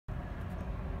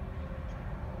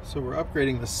So we're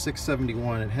upgrading the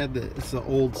 671. It's the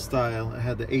old style. It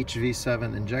had the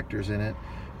Hv7 injectors in it.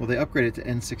 Well, they upgraded to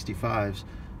N65s,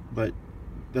 but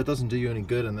that doesn't do you any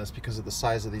good in this because of the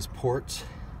size of these ports.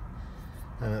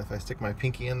 And if I stick my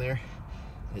pinky in there,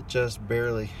 it just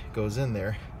barely goes in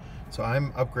there. So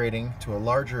I'm upgrading to a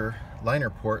larger liner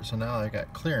port, so now I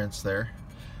got clearance there.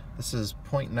 This is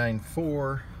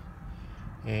 0.94,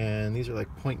 and these are like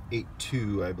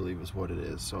 0.82, I believe is what it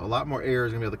is. So a lot more air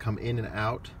is gonna be able to come in and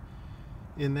out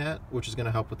in that, which is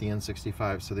gonna help with the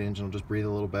N65, so the engine will just breathe a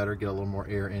little better, get a little more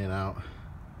air in and out.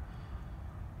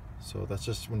 So that's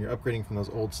just when you're upgrading from those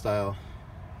old style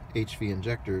HV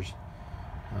injectors.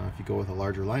 If you go with a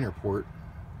larger liner port,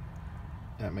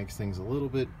 that makes things a little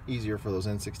bit easier for those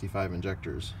N65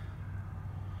 injectors.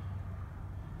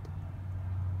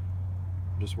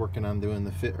 I'm just working on doing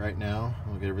the fit right now.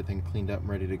 We'll get everything cleaned up and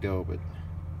ready to go, but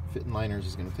fitting liners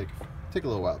is going to take a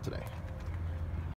little while today.